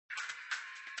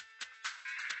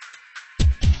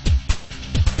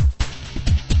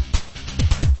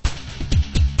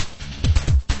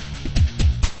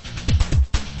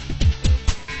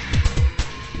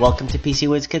Welcome to PC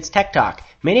Wiz Kids Tech Talk.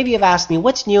 Many of you have asked me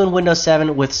what's new in Windows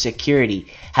 7 with security.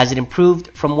 Has it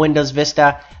improved from Windows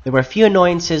Vista? There were a few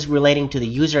annoyances relating to the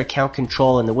user account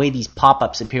control and the way these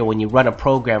pop-ups appear when you run a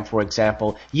program, for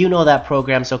example. You know that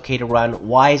program's okay to run.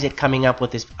 Why is it coming up with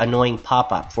this annoying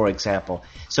pop-up, for example?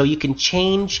 So you can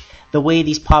change the way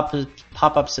these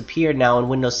pop-ups appear now in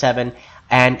Windows 7,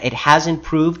 and it has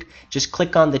improved. Just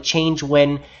click on the change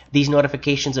when these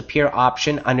notifications appear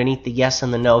option underneath the yes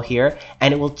and the no here,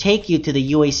 and it will take you to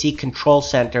the UAC control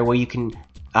center where you can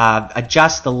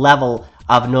adjust the level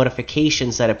of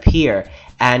notifications that appear,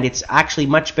 and it's actually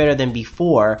much better than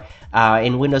before.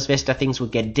 In Windows Vista, things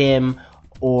would get dim,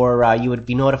 or you would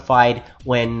be notified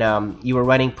when you were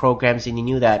running programs and you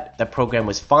knew that the program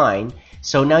was fine.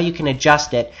 So now you can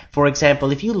adjust it. For example,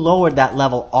 if you lowered that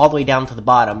level all the way down to the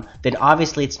bottom, then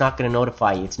obviously it's not going to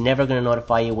notify you. It's never going to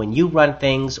notify you when you run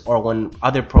things or when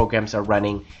other programs are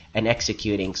running and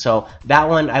executing. So that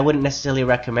one I wouldn't necessarily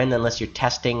recommend unless you're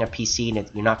testing a PC and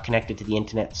you're not connected to the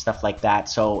internet, stuff like that.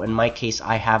 So in my case,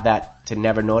 I have that to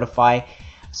never notify,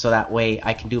 so that way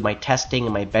I can do my testing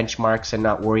and my benchmarks and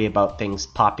not worry about things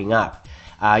popping up.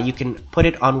 You can put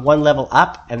it on one level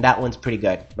up, and that one's pretty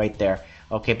good right there.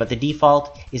 Okay, but the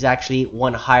default is actually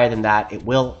one higher than that. It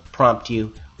will prompt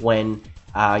you when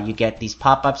you get these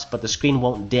pop-ups, but the screen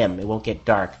won't dim. It won't get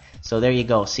dark. So there you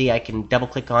go. See, I can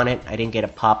double-click on it. I didn't get a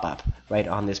pop-up right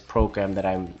on this program that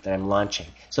I'm launching.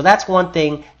 So that's one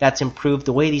thing that's improved,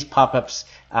 the way these pop-ups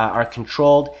are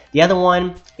controlled. The other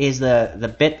one is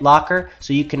the BitLocker,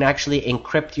 so you can actually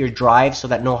encrypt your drive so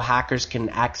that no hackers can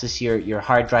access your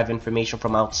hard drive information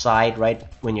from outside, right,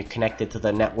 when you're connected to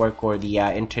the network or the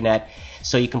internet.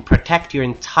 So you can protect your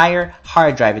entire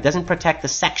hard drive. It doesn't protect the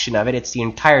section of it, it's the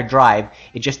entire drive.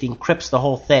 It just encrypts the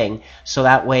whole thing, so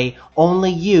that way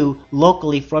only you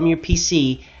locally from your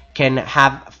PC can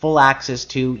have full access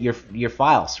to your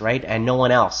files, right, and no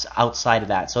one else outside of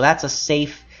that. So that's a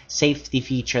safety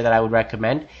feature that I would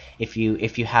recommend if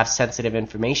you have sensitive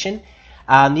information.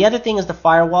 The other thing is the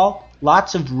firewall.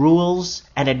 Lots of rules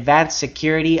and advanced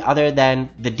security other than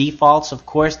the defaults. Of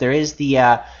course, there is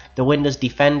the Windows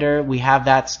Defender. We have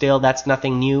that still. That's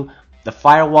nothing new. The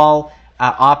firewall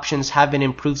options have been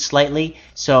improved slightly,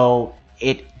 so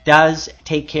it does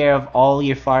take care of all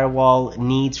your firewall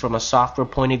needs from a software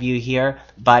point of view here,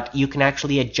 but you can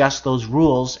actually adjust those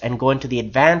rules and go into the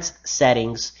advanced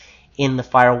settings in the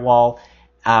firewall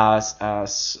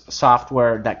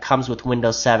software that comes with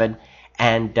Windows 7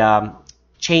 and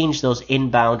change those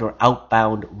inbound or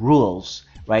outbound rules,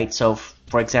 right? So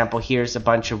for example, here's a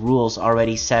bunch of rules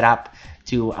already set up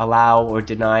to allow or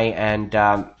deny,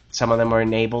 and some of them are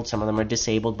enabled, some of them are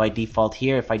disabled by default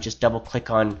here. If I just double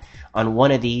click on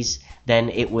one of these, then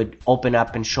it would open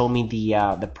up and show me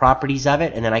the properties of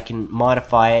it, and then I can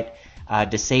modify it,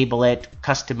 disable it,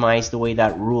 customize the way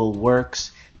that rule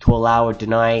works to allow or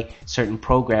deny certain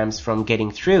programs from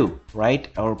getting through, right,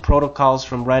 or protocols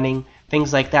from running,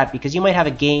 things like that, because you might have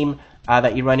a game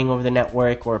that you're running over the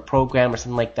network or a program or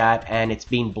something like that, and it's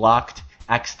being blocked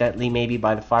accidentally maybe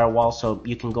by the firewall, so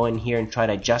you can go in here and try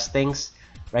to adjust things,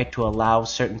 right, to allow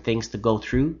certain things to go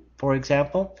through, for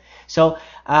example. So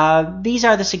these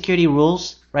are the security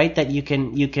rules, right, that you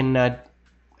can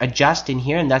adjust in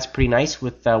here, and that's pretty nice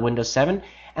with Windows 7.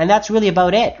 And that's really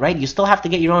about it, right? You still have to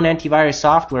get your own antivirus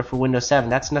software for Windows 7.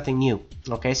 That's nothing new.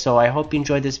 Okay, so I hope you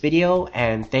enjoyed this video,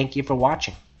 and thank you for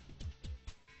watching.